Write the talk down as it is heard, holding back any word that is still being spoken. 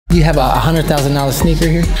You have a $100,000 sneaker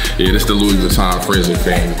here? Yeah, this the Louis Vuitton Fraser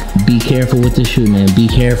fan. Be careful with the shoe, man. Be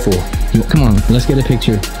careful. Come on, let's get a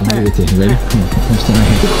picture. Right with it. Ready? Come on, stand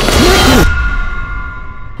right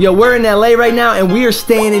here. Yo, we're in LA right now, and we are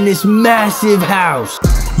staying in this massive house.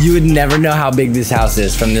 You would never know how big this house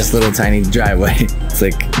is from this little tiny driveway. It's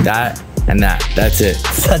like that and that. That's it.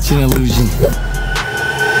 Such an illusion.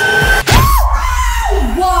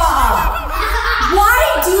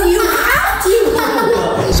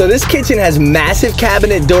 So this kitchen has massive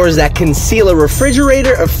cabinet doors that conceal a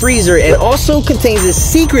refrigerator, a freezer, and also contains a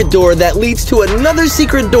secret door that leads to another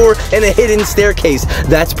secret door and a hidden staircase.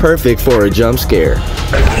 That's perfect for a jump scare.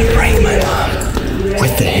 I'm pranking my mom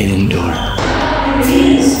with the hidden door.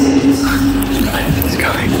 She's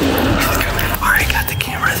coming. I already got the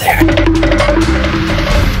camera there.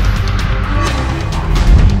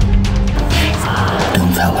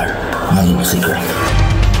 Don't tell her. My little secret.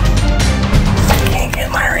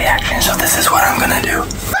 My reaction, so this is what I'm gonna do.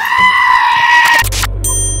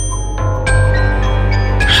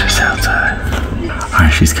 She's outside.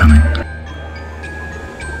 Alright, she's coming.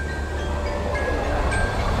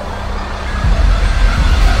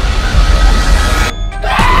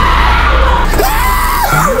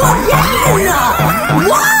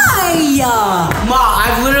 Why? Ma,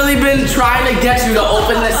 I've literally been trying to get you to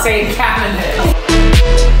open the same cabinet.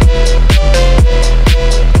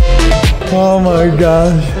 Oh my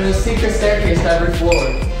gosh. There's a secret staircase to every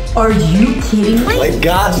floor. Are you kidding me? Oh my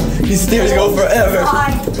gosh, these stairs go forever.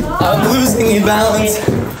 I'm losing balance.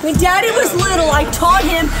 When Daddy was little, I taught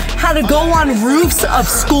him how to go on roofs of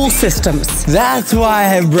school systems. That's why I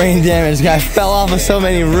have brain damage. I fell off of so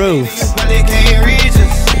many roofs.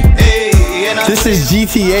 This is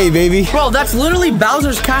GTA, baby. Bro, that's literally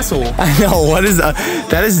Bowser's castle. I know, what is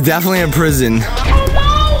that is definitely a prison.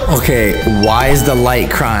 Okay, why is the light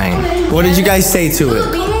crying? What did you guys say to it?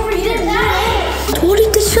 I told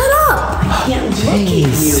it to shut up.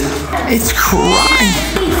 Jeez, it's crying.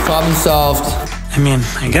 Problem solved. I mean,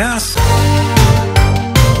 I guess.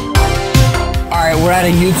 All right, we're at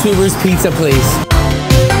a YouTuber's pizza place.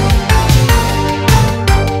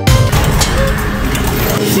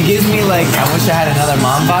 She gives me like, I wish I had another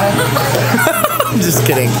mom vibe. I'm just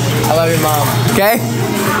kidding. I love your mom. Okay?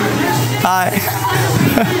 Hi.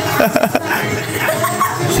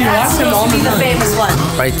 She watched him all the time. The famous one.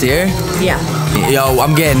 Right there? Yeah. Yo,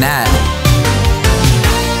 I'm getting that.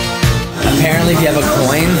 Apparently, if you have a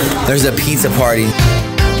coin, there's a pizza party.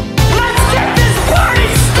 Let's get this party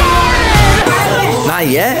started! Not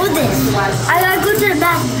yet? I gotta go to the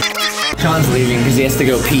bathroom. Sean's leaving because he has to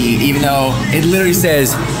go pee, even though it literally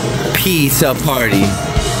says pizza party.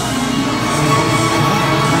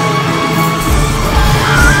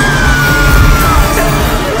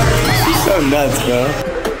 So nuts, bro.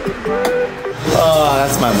 Oh,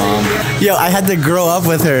 that's my mom. Yo, I had to grow up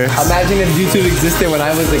with her. Imagine if YouTube existed when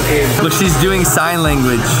I was a kid. Look, she's doing sign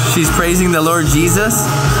language. She's praising the Lord Jesus.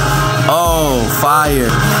 Oh, fire.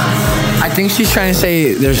 I think she's trying to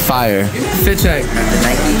say there's fire. Fit check. The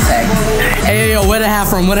Nike tag. Hey, yo, where the hat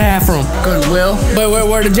from? Where the hat from? Goodwill. Wait,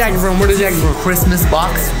 where the jacket from? Where the jacket from? Christmas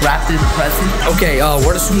box wrapped in present. Okay,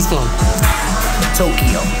 where the shoes from?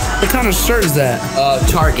 Tokyo. What kind of shirt is that?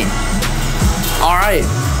 Target. All right.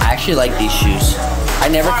 I actually like these shoes. I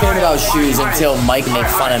never cared about shoes until Mike made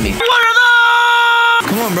fun of me. What are those?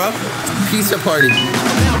 Come on, bro. Pizza party.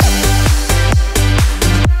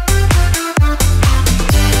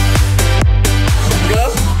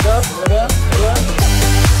 Go.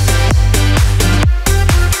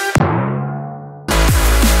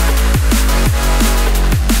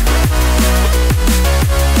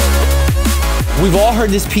 We've all heard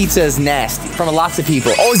this pizza is nasty from lots of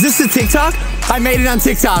people. Oh, is this the TikTok? I made it on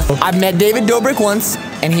TikTok. I met David Dobrik once,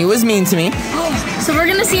 and he was mean to me. So we're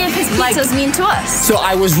gonna see if his pizza's mean to us. So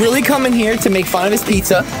I was really coming here to make fun of his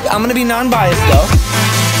pizza. I'm gonna be non-biased though.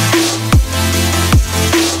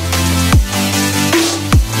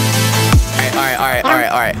 All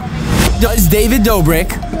right. Does David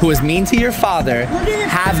Dobrik, who is mean to your father,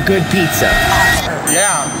 have good pizza?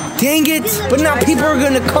 Yeah. Dang it! But now people are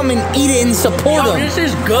gonna come and eat it and support him. This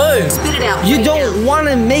is good. Spit it out. You don't want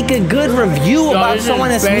to make a good review about someone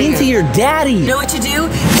that's mean to your daddy. You know what you do?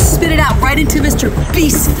 Spit it out right into Mr.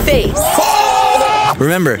 Beast's face.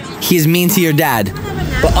 Remember, he's mean to your dad.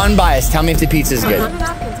 But unbiased, tell me if the pizza is good.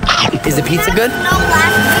 Is the pizza good?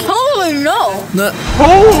 Holy no.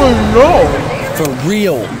 Holy no! For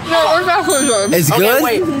real. No, it's actually good. It's good?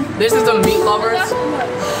 Wait, this is a meat lovers.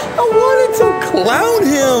 I wanted to clown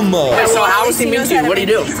him. So how was he mean to you? What do you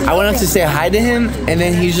do? I went up to say hi to him, and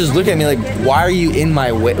then he's just looking at me like, why are you in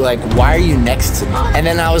my way? Like, why are you next to me? And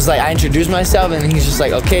then I was like, I introduced myself, and he's just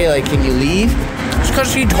like, okay, like, can you leave? It's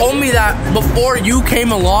because he told me that before you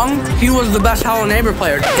came along, he was the best Hello Neighbor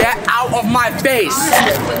player. Get out of my face.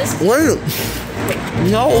 What?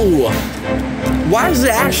 No. Why is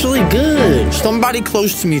it actually good? Somebody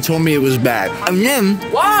close to me told me it was bad. And then,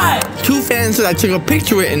 Why? 2 fans that I took a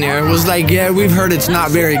picture with in there was like, yeah, we've heard it's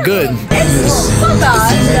not very good.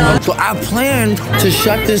 So I planned to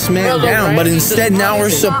shut this man down, but instead now we're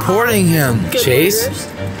supporting him. Chase?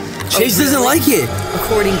 Chase doesn't like it.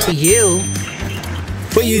 According to you.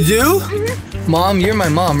 But you do? Mom, you're my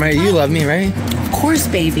mom, right? You love me, right? Of course,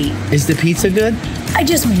 baby. Is the pizza good? I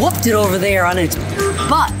just whooped it over there on its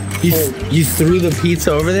butt. You threw the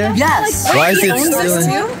pizza over there? Yes. Why is it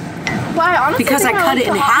still? Why? Honestly, Because I cut it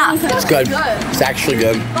in half. It's good. It's actually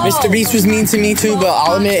good. Mr. Beast was mean to me too, but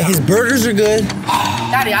I'll admit his burgers are good.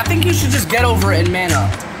 Daddy, I think you should just get over it and man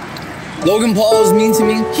up. Logan Paul was mean to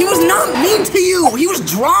me. He was not mean to you. He was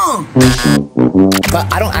drunk.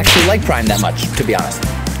 But I don't actually like Prime that much, to be honest.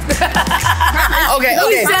 Okay.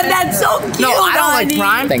 You said that so cute. No, I don't like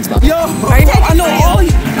Prime. Thanks, Mom. Yo, I know all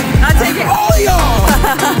you. I'll take it. All y'all.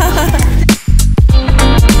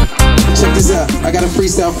 Check this out, I got a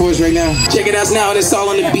freestyle for us right now. Check it out now, and it's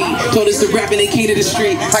all on the beat. Told us to rap and they came to the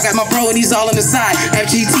street. I got my bro and he's all on the side.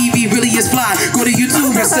 FGTeeV really is fly. Go to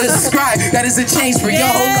YouTube and subscribe. That is a change for your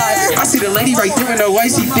whole life. I see the lady right there in the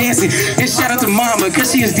white, she dancing. And shout out to Mama,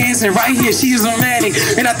 cause she is dancing right here. She is romantic,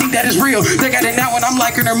 and I think that is real. Check out it now when I'm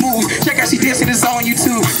liking her move. Check out she dancing, it's all on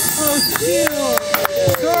YouTube.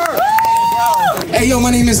 Hey yo, my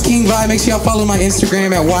name is King Vi. Make sure y'all follow my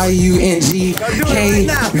Instagram at YUNGKV.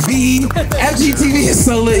 FGTeeV is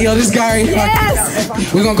so lit, yo. This guy right here.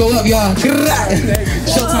 Yes. We're gonna go up, y'all.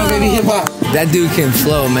 Showtime, baby, hip hop. That dude can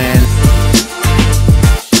flow, man.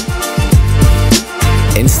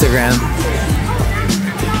 Instagram.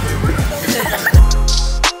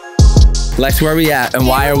 Lex, where are we at and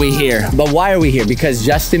why are we here? But why are we here? Because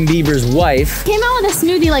Justin Bieber's wife Came out with a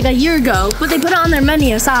smoothie like a year ago, but they put it on their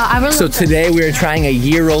menu, so I really. So today we are trying a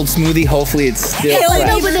year-old smoothie. Hopefully it's still fresh.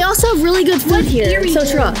 No, but they also have really good food here. So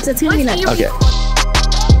trucks, it's gonna be nice. Okay.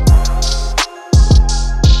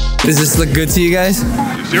 Does this look good to you guys?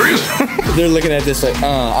 Serious? They're looking at this like,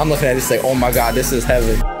 I'm looking at this like, oh my God, this is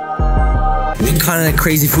heaven. What kind of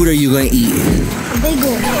crazy food are you gonna eat?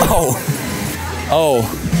 Bagel. Oh.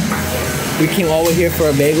 We came all the way here for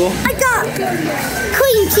a bagel? I got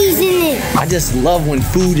cream cheese in it. I just love when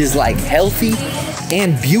food is like healthy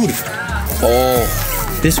and beautiful. Oh,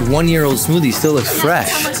 this 1-year-old smoothie still looks fresh.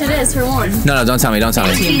 How much it is for one? No, don't tell me, don't tell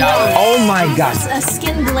me. Oh my God. It's a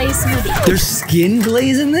skin glazed smoothie. There's skin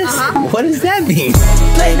glaze in this? What does that mean?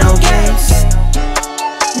 Play no games.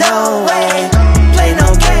 No way. Play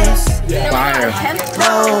no games. Fire.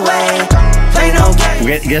 No way. Play no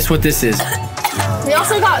games. Guess what this is? We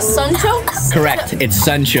also got sunchokes. Correct, it's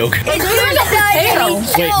sunchoke. It's really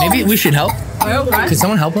good. Wait, maybe we should help? Could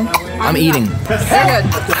someone help him? I'm eating.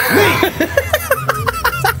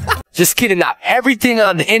 Just kidding, not everything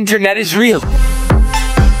on the internet is real.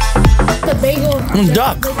 The bagel.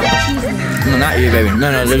 Duck. No, not you, baby.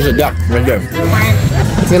 No, there's a duck right there.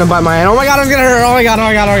 It's gonna bite my hand. Oh my God, I'm gonna hurt. Oh my God,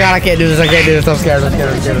 I can't do this. I can't do this. I'm scared.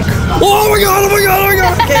 Oh my God.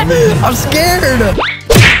 I can't do this. I'm scared.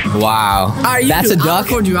 Wow. That's a duck.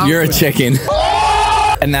 You're a chicken.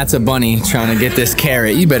 And that's a bunny trying to get this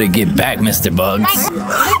carrot. You better get back, Mr. Bugs.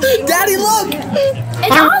 Daddy, look!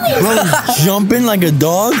 It's Ollie. Bro, jumping like a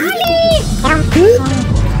dog.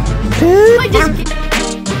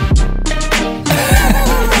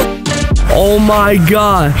 Oh my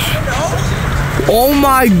gosh. Oh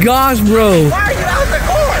my gosh, bro. Why are you out the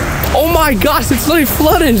car? Oh my gosh, it's literally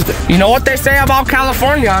flooded. You know what they say about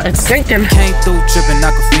California? It's sinking. Came through dripping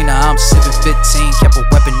Aquafina, I'm sipping 15, kept a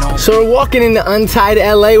weapon on. So we're walking into Untied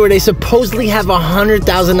LA where they supposedly have a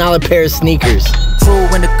 $100,000 pair of sneakers. Crew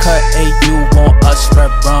in the cut, hey, you want us spread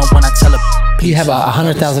run when I tell her. You have a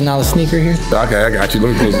 $100,000 sneaker here? Okay, I got you.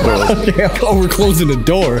 Let me close the door. Oh, we're closing the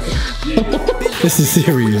door. This is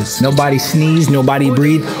serious. Nobody sneeze, nobody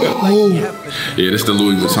breathe. Oh. Yeah, this the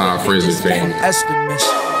Louis Vuitton Fraser thing. Estimates,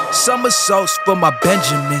 somersaults for my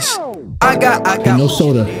Benjamins. I got. No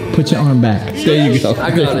soda. Put your arm back. There you go.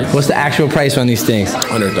 I got it. What's the actual price on these things?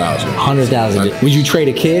 100,000. 100,000. Would you trade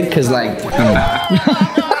a kid? Cause like,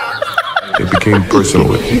 it became personal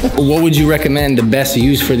with me. What would you recommend the best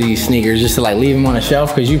use for these sneakers? Just to like leave them on a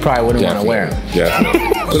shelf because you probably wouldn't want to wear them. Yeah.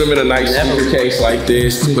 Put them in a nice sneaker case like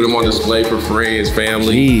this. Put them on display for friends,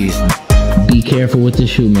 family. Jeez. Be careful with the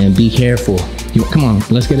shoe, man. Be careful. Come on,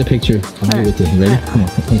 let's get a picture. With this. Ready? Come on,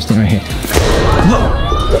 stand right here. Whoa.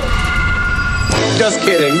 Just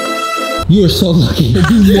kidding. You are so lucky.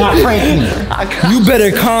 Do not prank me. You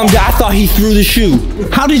better calm down. I thought he threw the shoe.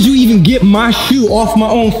 How did you even get my shoe off my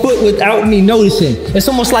own foot without me noticing? It's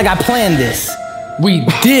almost like I planned this. We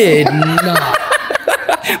did not.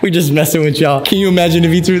 We just messing with y'all. Can you imagine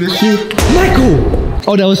if he threw the shoe? Michael!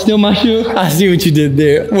 Oh, that was still my shoe? I see what you did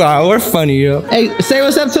there. Wow, we're funny, yo. Hey, say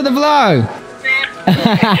what's up to the vlog.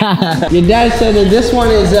 Your dad said that this one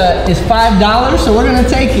is $5, so we're gonna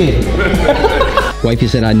take it. Wifey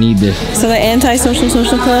said I need this. So the anti-social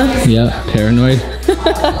social club? Yeah, paranoid.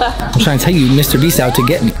 I'm trying to tell you, Mr. Beast out to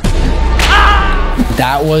get me.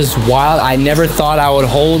 That was wild. I never thought I would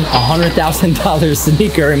hold $100,000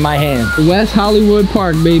 sneaker in my hand. West Hollywood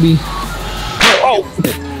Park, baby. Oh,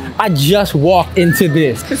 I just walked into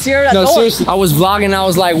this. Cause you're no, seriously, I was vlogging. I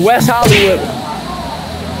was like, West Hollywood.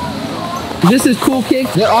 This is Cool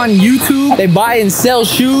Kicks. They're on YouTube. They buy and sell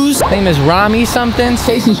shoes. His name is Rami something.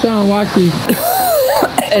 Casey's trying to watch these.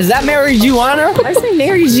 Is that marijuana? Why is it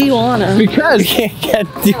marijuana? Because you can't get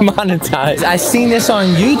demonetized. I seen this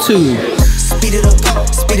on YouTube. Speed it up,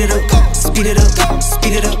 speed it up, speed it up,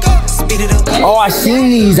 speed it up, speed it up. Oh, I seen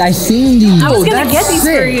these. I seen these. I was gonna get these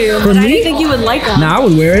for you, but I didn't think you would like them. Nah, I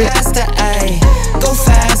would wear it. Faster, ay, go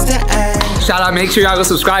faster, ay. Shout out, make sure y'all go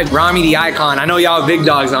subscribe. Rami the Icon. I know y'all big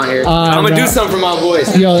dogs on here. I'm gonna do something for my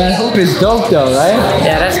boys. Yo, that hoop is dope though, right?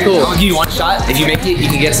 Yeah, that's cool. I'll give you one shot. If you make it, you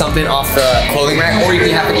can get something off the clothing rack, or you can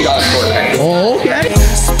have $50 for it. Oh, okay.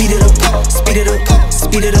 Speed it up, speed it up,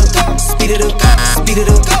 speed it up, speed it up, speed it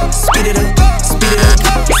up, speed it up, speed it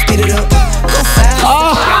up, speed it up. Go fast.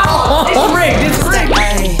 Oh, it's rigged. It's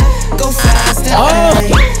rigged. Go faster.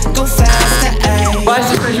 Go faster. Why is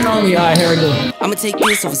the pressure on me? All right, here we go. I'ma take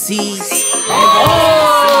this overseas.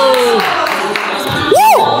 Oh!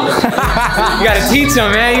 Woo! You gotta teach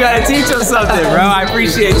them, man. You gotta teach them something, bro. I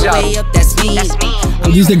appreciate y'all. Way up, that's me.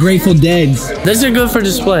 These are Grateful Deads. These are good for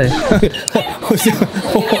display. Who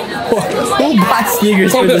bought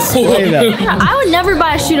sneakers for display though? I would never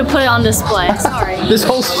buy a shoe to put it on display. Sorry. This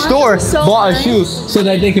whole store bought a shoe so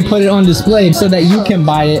that they can put it on display so that you can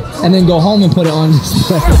buy it and then go home and put it on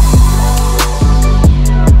display.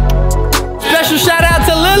 Special shout out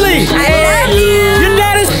to Lily. I love you. Your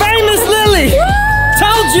dad is famous, Lily.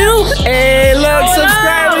 Told you. Hey, look,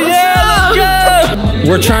 subscribe. Yeah, let's go.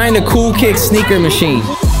 We're trying the Cool Kick sneaker machine.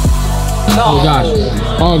 Oh gosh.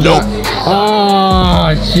 Oh god.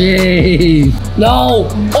 Oh jeez. No.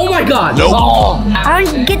 Oh my god. Nope. Oh. I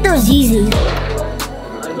don't get those Yeezys.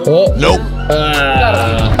 Oh. Nope.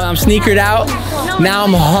 I'm sneakered out. Now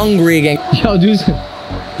I'm hungry again. Yo, dude.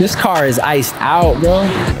 This car is iced out, bro.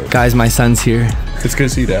 Guys, my son's here. It's good to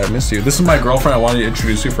see you, Dad. I miss you. This is my girlfriend. I wanted to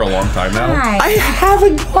introduce you for a long time now. Hi. I have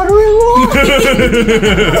a daughter-in-law.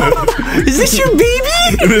 Is this your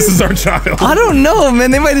baby? This is our child. I don't know,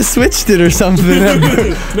 man. They might have switched it or something.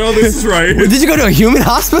 No, this is right. Did you go to a human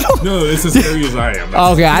hospital? No, it's as scary as I am.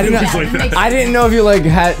 Okay, I didn't know. Like that. I didn't know if you like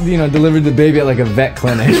had delivered the baby at like a vet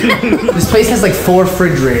clinic. This place has like 4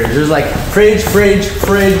 refrigerators. There's like fridge,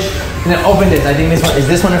 and then open this. I think this one is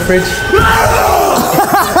this one a fridge?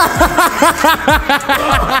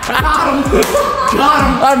 Got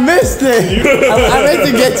him. I missed it. I meant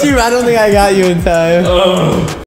to get you. I don't think I got you in time.